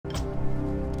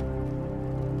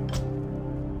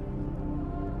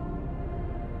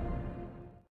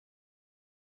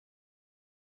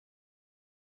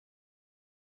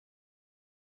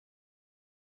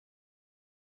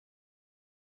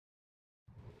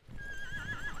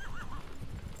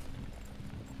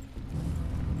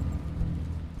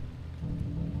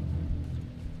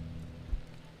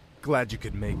glad you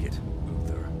could make it,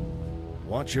 Uther.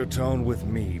 Watch your tone with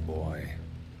me, boy.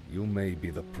 You may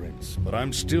be the prince, but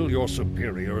I'm still your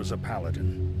superior as a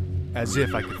paladin. As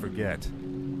if I could forget.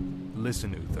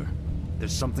 Listen, Uther.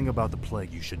 There's something about the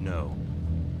plague you should know.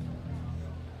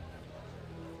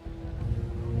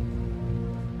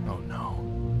 Oh no.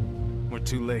 We're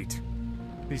too late.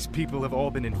 These people have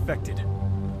all been infected.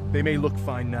 They may look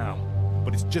fine now,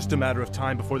 but it's just a matter of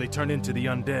time before they turn into the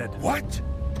undead. What?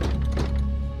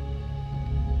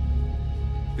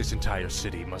 This entire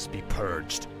city must be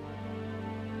purged.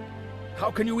 How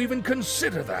can you even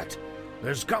consider that?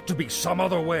 There's got to be some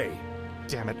other way.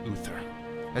 Damn it, Uther.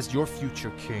 As your future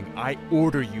king, I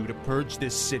order you to purge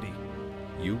this city.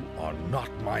 You are not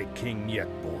my king yet,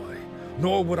 boy.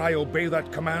 Nor would I obey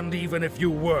that command even if you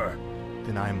were.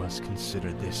 Then I must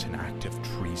consider this an act of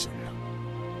treason.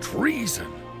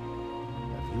 Treason?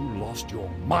 Have you lost your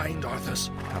mind, Arthas?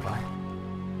 Have I?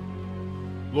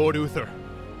 Lord Uther,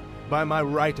 by my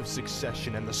right of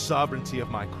succession and the sovereignty of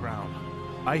my crown,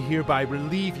 I hereby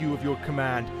relieve you of your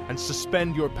command and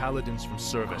suspend your paladins from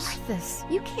service. Arthas,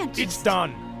 you can't just... It's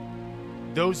done!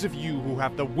 Those of you who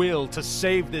have the will to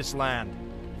save this land,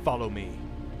 follow me.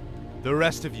 The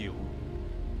rest of you,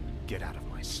 get out of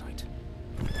my sight.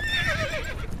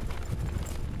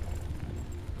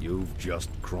 You've just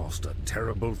crossed a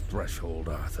terrible threshold,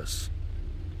 Arthas.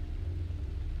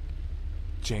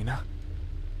 Jaina?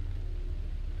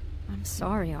 I'm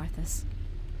sorry, Arthas.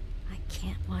 I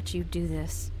can't watch you do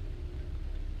this.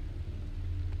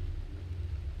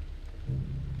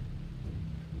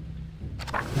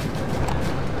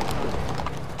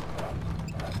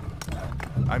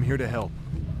 I'm here to help.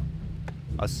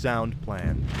 A sound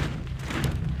plan.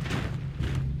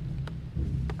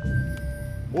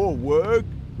 More work?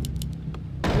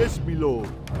 Yes, my lord.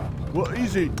 What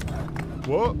is it?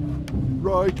 What?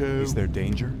 Righto. Is there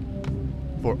danger?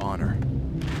 For honor.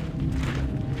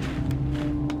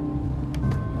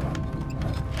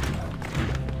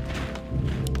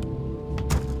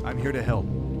 I'm here to help.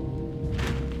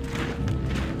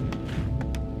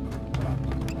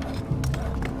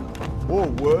 More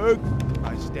work?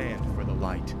 I stand for the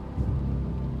light.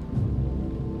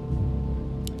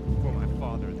 For my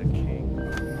father, the king.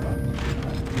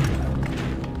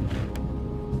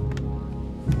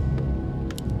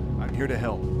 I'm here to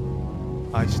help.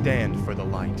 I stand for the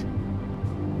light.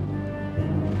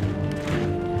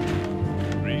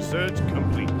 Research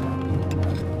complete.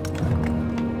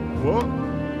 What?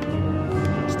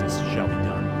 Justice shall be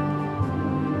done.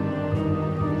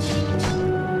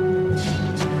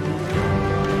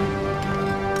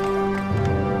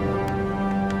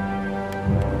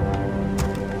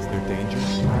 Is there danger?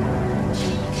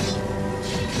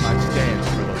 I stand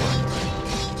for the light.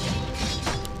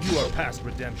 You are past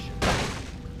redemption.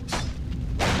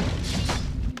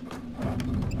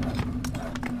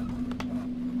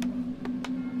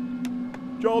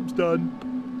 Job's done.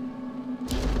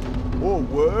 More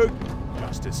work?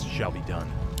 Justice shall be done.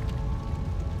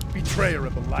 Betrayer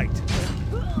of the light.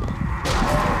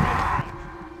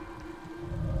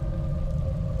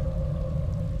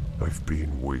 I've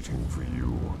been waiting for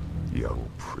you, young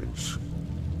prince.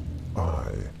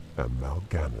 I am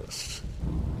Mal'Ganis.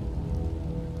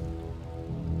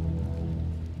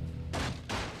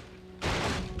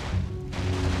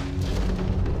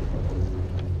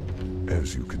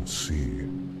 As you can see,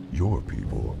 your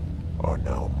people are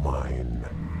now mine.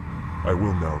 I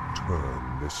will now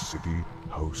turn this city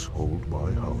household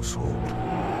by household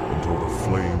until the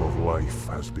flame of life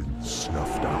has been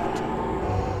snuffed out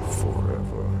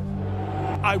forever.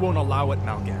 I won't allow it,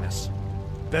 Mal'Ganis.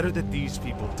 Better that these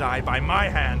people die by my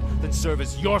hand than serve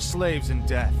as your slaves in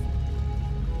death.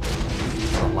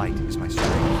 The light is my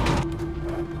strength.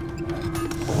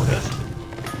 Orders?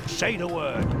 Say the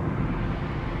word.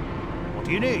 What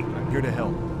do you need? I'm here to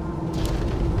help.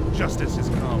 Justice has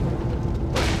come.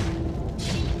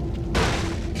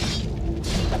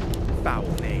 Foul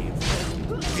knave.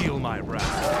 Feel my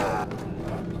wrath.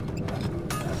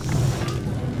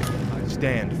 I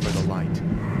stand for the light.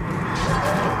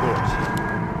 Of course.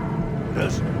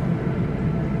 Yes.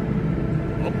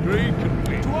 Upgrade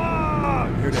complete.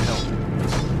 I'm here to help.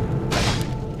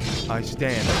 I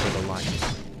stand for the light.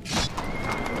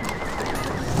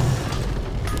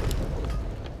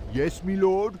 Yes, me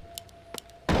lord.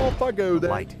 Off I go The then.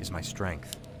 light is my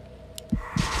strength.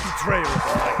 Betrayer of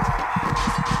the light.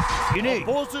 You need. Our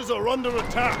forces are under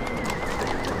attack.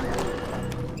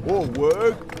 More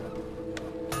work?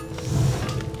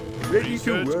 Ready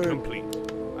to work. Complete.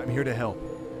 I'm here to help.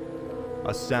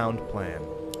 A sound plan.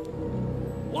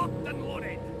 Locked and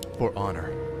loaded. For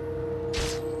honor.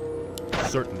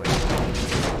 Certainly.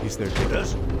 Is there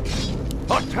Orders.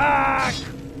 Attack!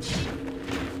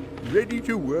 Ready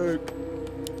to work.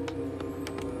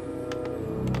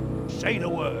 Say the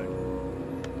word.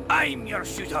 I'm your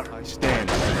shooter. I stand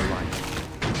for the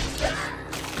light.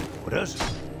 Orders.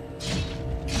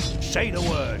 Say the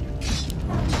word.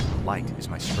 Light is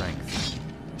my strength.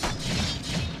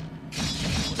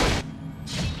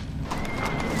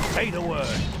 Say the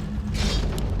word.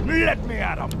 Let me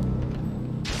at him.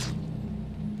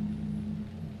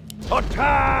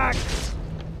 Attack!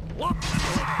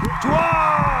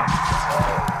 Dwarf!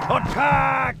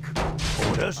 Attack!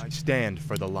 Orders. I stand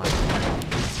for the light.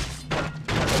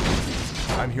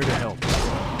 I'm here to help.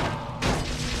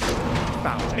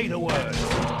 Found. Say the word.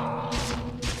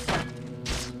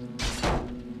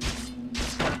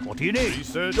 What do you need?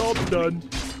 Research. Job done.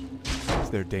 Is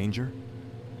there danger?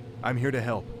 I'm here to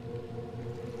help.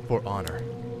 For honor.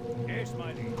 Yes,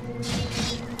 my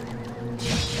liege.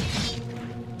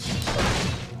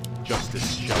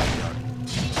 Justice shall be done.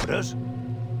 Orders.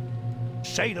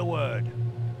 Say the word.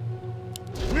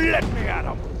 Let me at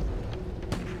him.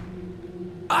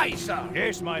 Aye, sir.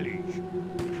 Yes, my liege.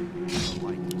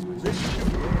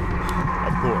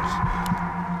 Of course.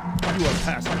 You are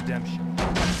past redemption.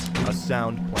 A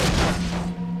sound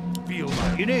plan. Feel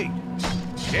my you need.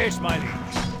 Yes, my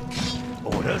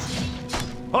liege. Orders.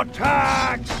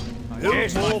 Attack!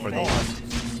 Yes, my for the light.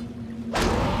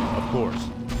 Of course.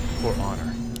 For honor.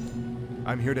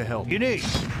 I'm here to help. You need.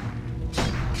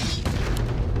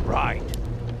 Right.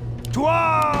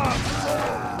 Dwarf!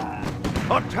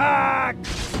 Attack!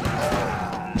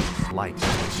 Light is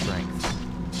my strength.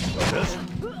 Orders.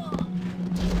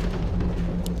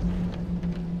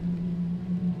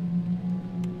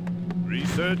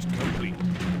 Research complete.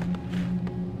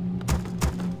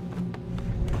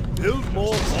 Build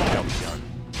more Shall be bombs. done.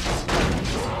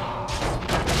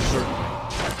 Certainly.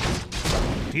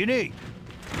 What do you need?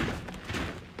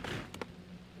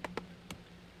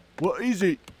 What is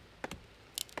it?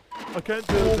 I can't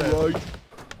do that. All right.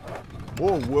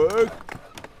 More work.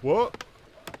 What?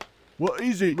 What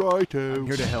is it? Righto. I'm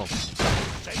here to help.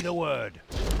 Say the word.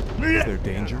 Is there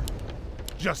danger?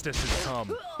 Justice has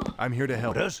come. I'm here to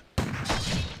help. Orders.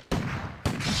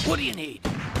 What do you need?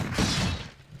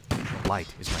 Light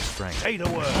is my strength. Say the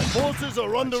word. Forces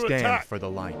are under Stand attack. for the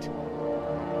light.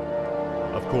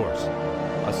 Of course.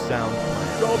 A sound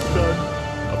plan. Job done.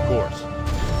 Of course.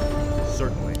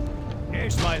 Certainly.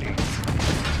 Yes, my liege.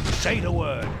 Say the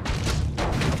word.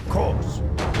 Of course.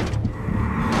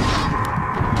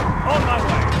 On my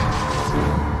way.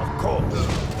 Of course.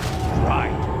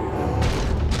 Right.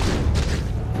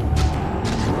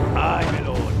 Aye, my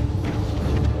lord.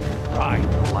 Right.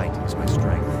 Light is my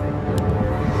strength.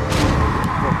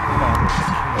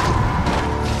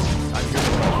 I'm here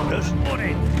to help. Orders. On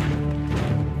it.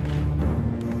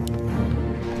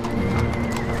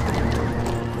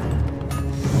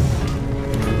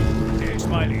 Yes,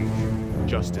 my liege.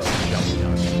 Justice shall be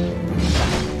done.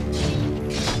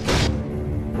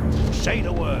 Say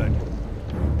the word.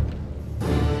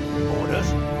 Orders.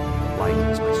 Light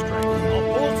is my strength. Our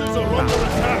forces are under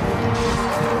attack.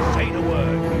 Say the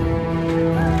word.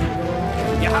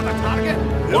 You have a target?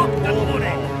 Locked and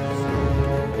loaded.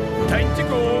 Time to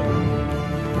go.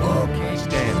 Okay.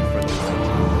 Stand for the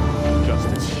light.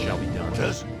 Justice shall be done.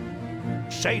 Orders.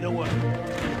 Say the word.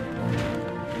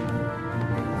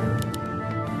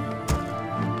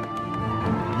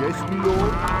 Yes, my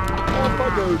lord. Off I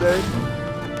go then.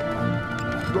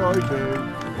 Righto.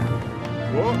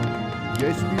 What?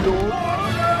 Yes, my lord.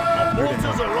 Our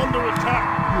forces are under attack.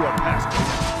 You are past me.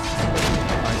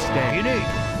 I stand. You need.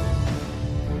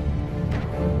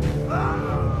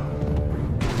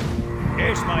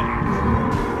 Yes, my liege.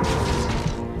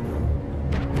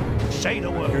 Say the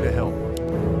Here word. to help.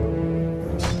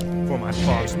 For my Yes,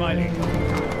 father. my liege.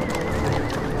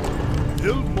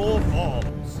 Build more bombs.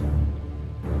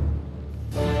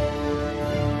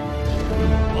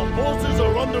 Our forces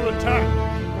are under attack.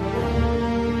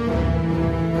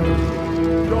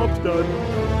 Job's done.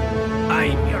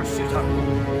 I'm your shooter.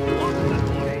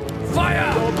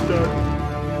 Fire! Job's done.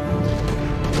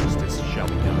 Justice shall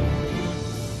be done.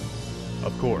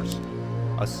 Of course.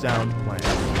 A sound plan.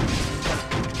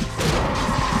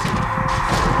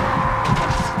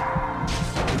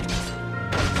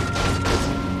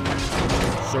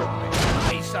 Certainly.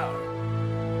 Aye, sir.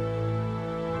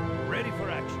 Ready for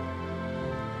action.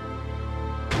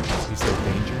 Is there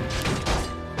danger?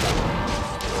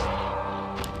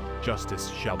 Justice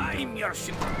shall be done. I'm your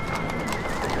shooter.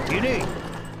 You need.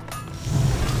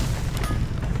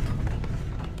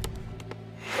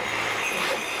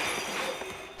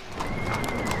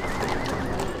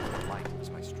 Light is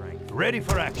Ready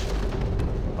for action.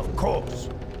 Of course.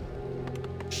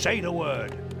 Say the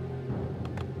word.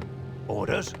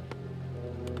 Orders?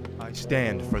 I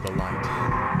stand for the light.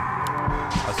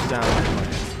 A sound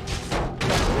plan.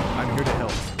 I'm here to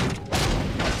help.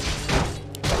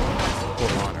 For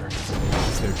honor.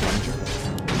 Is there danger?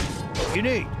 What you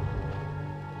need?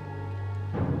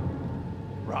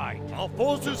 Right. Our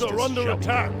forces are under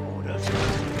attack. Orders.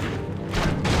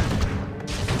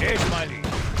 Here's my lead.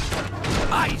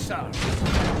 Aye, sir.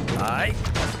 Aye.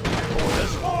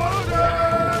 Orders.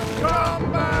 Order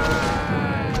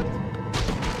combat!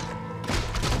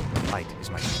 Light is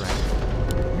my strength.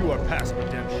 You are past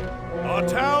redemption. Our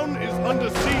town is under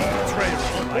siege.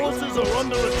 Traitor. Our forces are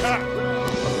under attack.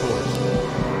 Of course.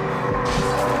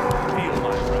 Feel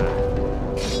my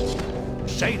wrath.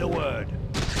 Say the word.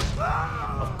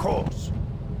 Of course.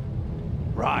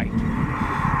 Right.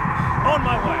 On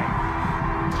my way.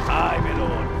 Aye, my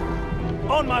lord.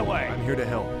 On my way. I'm here to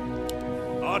help.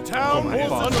 Our town is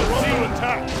under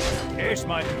attack. Here's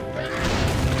my...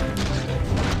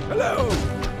 Hello.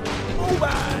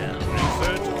 Mobile.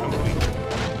 Research complete.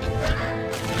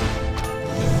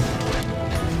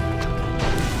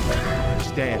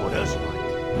 Stand. Orders?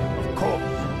 Of course.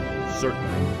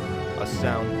 Certainly. A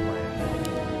sound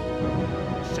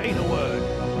plan. Say the word.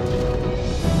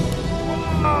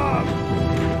 Ah!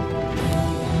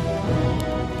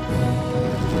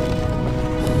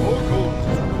 More gold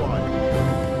is required.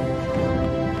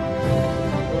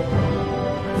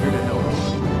 I'm here to help.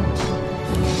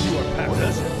 You are past.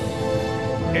 Orders?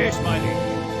 Here's my lead.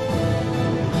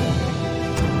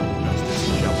 Justice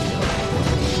shall be done.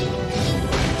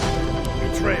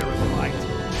 Betrayer of the light.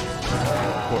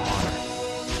 For honor.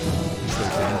 Is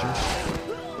there danger?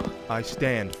 I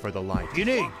stand for the light. You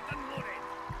need.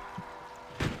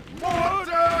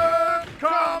 Modern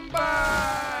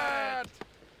combat!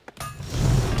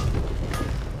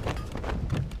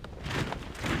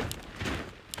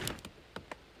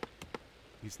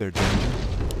 Is there danger?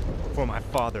 For my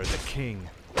father, the king.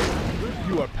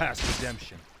 You are past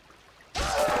redemption.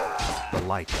 The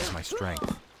light is my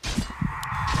strength.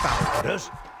 Foul orders.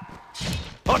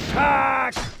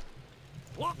 Attack!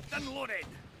 Locked and loaded.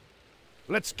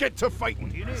 Let's get to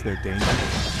fighting. Is there danger?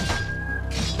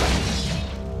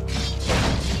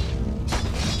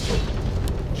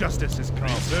 Justice is come.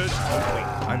 Research complete.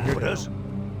 I'm here to Orders. help.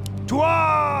 To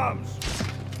arms!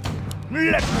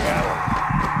 Let me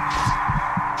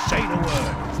out! Say the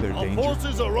word. Is there Our danger?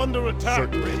 forces are under attack.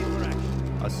 Certainly. Ready for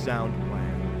action. A sound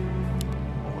plan.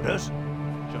 Orders.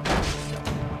 Justice.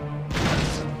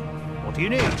 What do you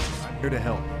need? I'm here to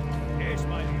help. Here's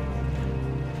my lead.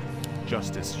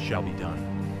 Justice shall be done.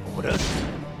 Orders.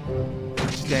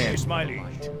 Stand Here's for my the lead.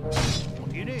 light. What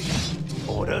do you need?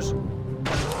 Orders. To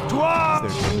Is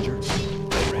arms! there danger?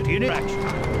 Ready in action.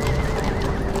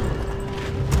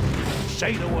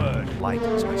 Say the word. Light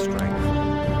is my strength.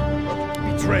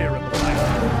 Betrayer of the light.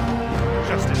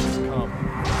 Justice has come.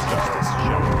 Justice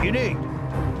shall be. You need.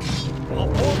 Our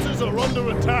forces are under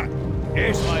attack.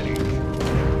 Here's my lead.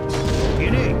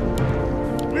 You need.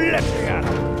 Let me out.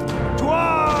 To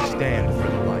arms! Stand for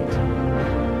the light.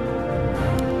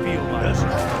 Feel my orders.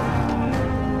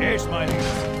 Here's my lead.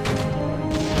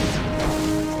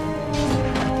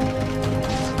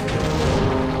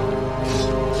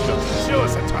 Justice. Show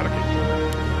us a target.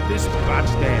 This bad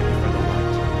Stand for the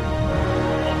light.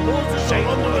 Our forces are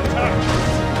under attack.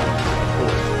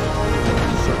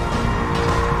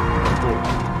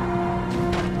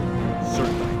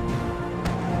 Certainly.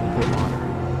 For honor.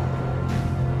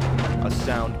 A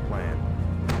sound plan.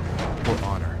 For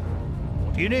honor.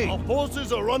 What do you need? Our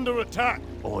forces are under attack.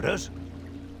 Orders.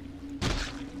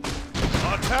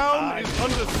 Our town is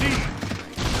under siege.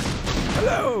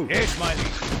 Hello. Here's my lead.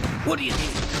 What do you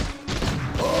need?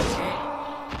 Okay.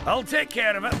 I'll take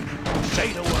care of it.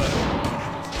 Say the word.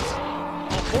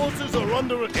 Our forces are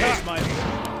under attack. Here's my lead.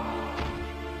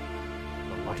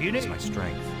 What do you Is need? my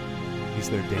strength. Is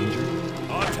there danger?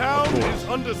 Our town Of course. is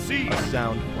under siege. A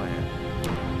sound plan.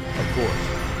 Of course.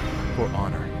 For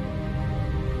honor.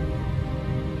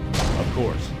 Of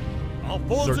course. Our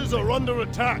forces Certainly. are under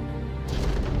attack.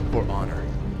 For honor.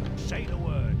 Say the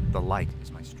word. The light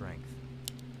is my strength.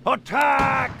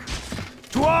 Attack!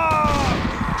 To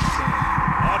arms!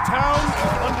 Our town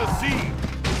is under siege.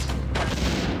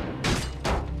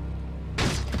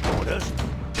 Orders.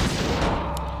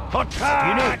 Attack!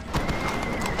 You need.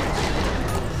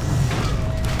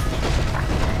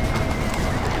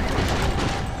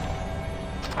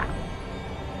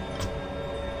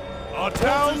 Our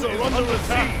town is under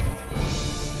attack.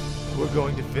 We're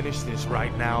going to finish this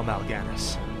right now,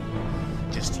 Mal'Ganis.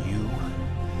 Just you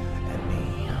and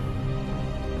me.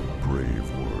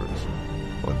 brave words.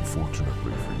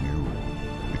 Unfortunately for you,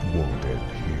 it won't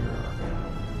end here.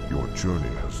 Your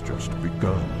journey has just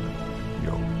begun,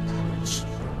 young prince.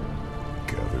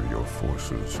 Gather your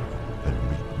forces and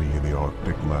meet me in the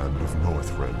Arctic land of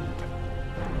Northrend.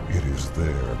 It is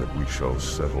there that we shall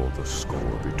settle the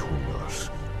score between us.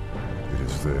 It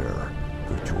is there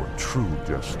that your true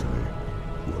destiny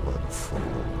will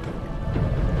unfold.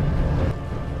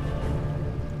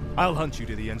 I'll hunt you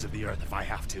to the ends of the earth if I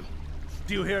have to.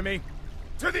 Do you hear me?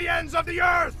 To the ends of the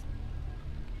earth!